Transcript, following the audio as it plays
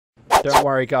Don't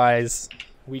worry, guys.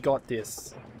 We got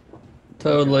this.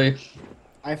 Totally.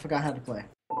 I forgot how to play.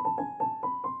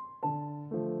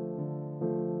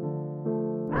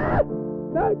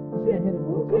 No, shit,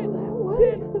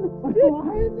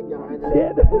 Why is it going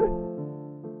there?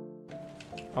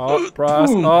 Oh, brass.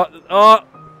 Oh.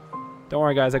 Don't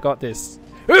worry, guys. I got this.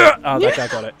 Oh, that guy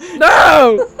got it.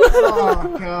 No!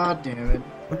 Oh, god damn it.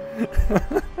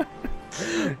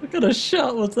 What kind of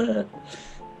shot was that?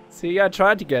 See, I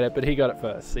tried to get it, but he got it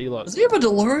first. See, look. Does he have a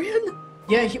DeLorean?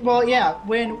 Yeah, well, yeah.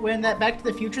 When that Back to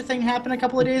the Future thing happened a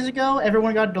couple of days ago,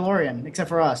 everyone got a DeLorean except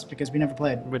for us because we never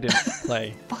played. We didn't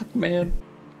play. Fuck, man.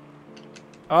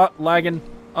 Oh, lagging.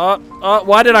 Oh,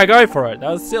 why did I go for it? That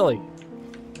was silly.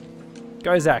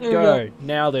 Go, Zach, go.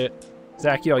 Nailed it.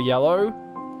 Zach, you're yellow.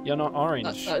 You're not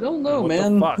orange. I don't know, What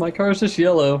man. the fuck? My car's just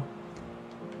yellow.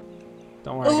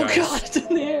 Don't worry, Oh guys. god, it's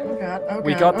in the air. Oh god, oh god,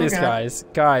 We got oh this, god. guys.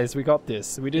 Guys, we got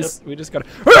this. We just gotta.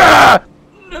 Ah!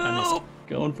 No!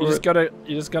 Going for You it.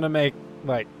 just gotta make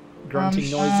like grunting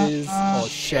noises or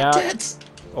shout Tits.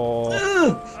 or.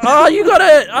 Oh, you got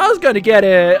it! I was gonna get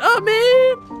it. Oh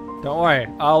man! Don't worry,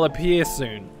 I'll appear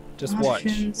soon. Just watch.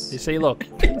 You see, look.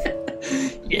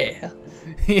 Yeah.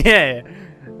 Yeah.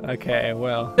 Okay,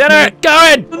 well. Center,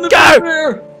 going!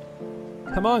 Go!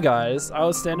 Come on, guys. I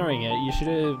was centering it. You should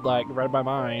have like read my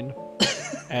mind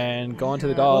and gone to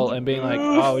the goal and being like,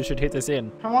 oh, we should hit this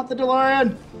in. I want the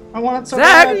DeLorean. I want it so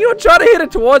Zach, bad. you were trying to hit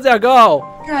it towards our goal.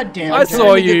 God damn it. I saw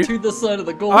Trying to you. get to the side of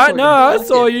the goal. I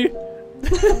saw you.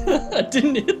 I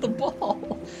didn't hit the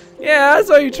ball. Yeah, I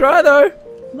saw you try though.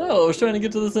 No, I was trying to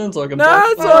get to the end so I can. No,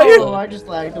 I saw Oh, you. I just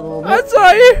lagged a little bit. I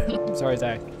saw you. I'm sorry,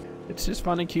 Zach. It's just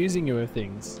fun accusing you of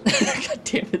things. God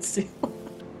damn it, Seal.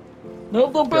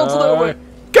 Nope, don't bounce that way.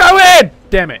 Go in!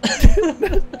 Damn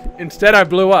it. Instead, I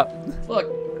blew up. Fuck.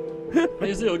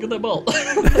 Hey, Seal, get that ball.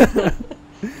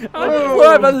 I blew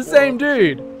up by the same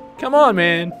dude. Come on,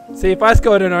 man. See, if I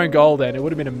scored an own goal then, it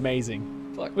would have been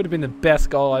amazing. Fuck. Would have been the best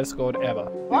goal I've scored ever.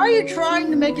 Why are you trying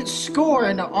to make it score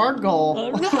into our goal?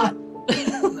 I'm not.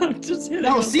 I'm just hitting.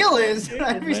 No, him. Seal is.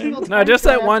 Every single time. No, just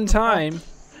that I- one time.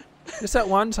 Just that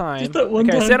one time. Just that one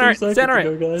okay, time center 2 it, seconds center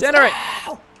ago, it, guys. center it.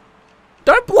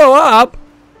 Don't blow up.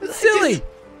 It's silly.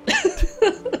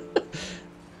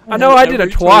 I know I did it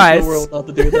Every choice twice. in the world not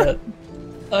to do that.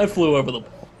 I flew over the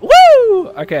ball. Woo!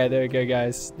 Okay, there we go,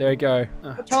 guys. There we go.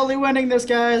 We're totally winning this,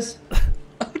 guys.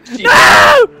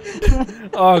 No!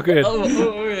 Oh, good. Oh,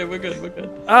 okay, we're good, we're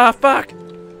good. Ah, fuck.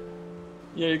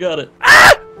 Yeah, you got it.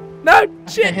 Ah! No,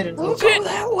 shit. hit it. Shit. Don't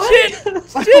go Shit.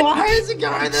 Shit. Why is it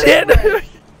going this Shit.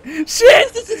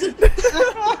 Shit.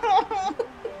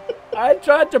 I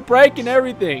tried to break and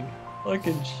everything.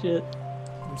 Fucking shit.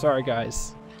 I'm sorry,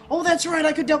 guys. Oh, that's right.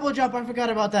 I could double jump. I forgot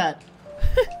about that.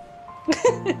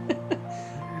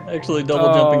 Actually, double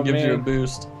Oh, jumping gives you a man.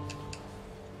 boost.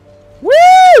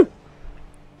 Woo!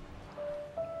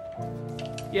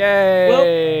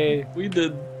 Yay! We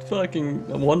did fucking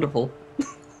wonderful.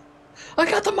 I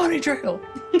got the money trail.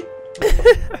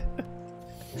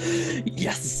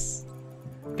 Yes.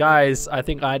 Guys, I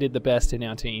think I did the best in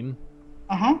our team.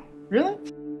 Uh-huh. Really?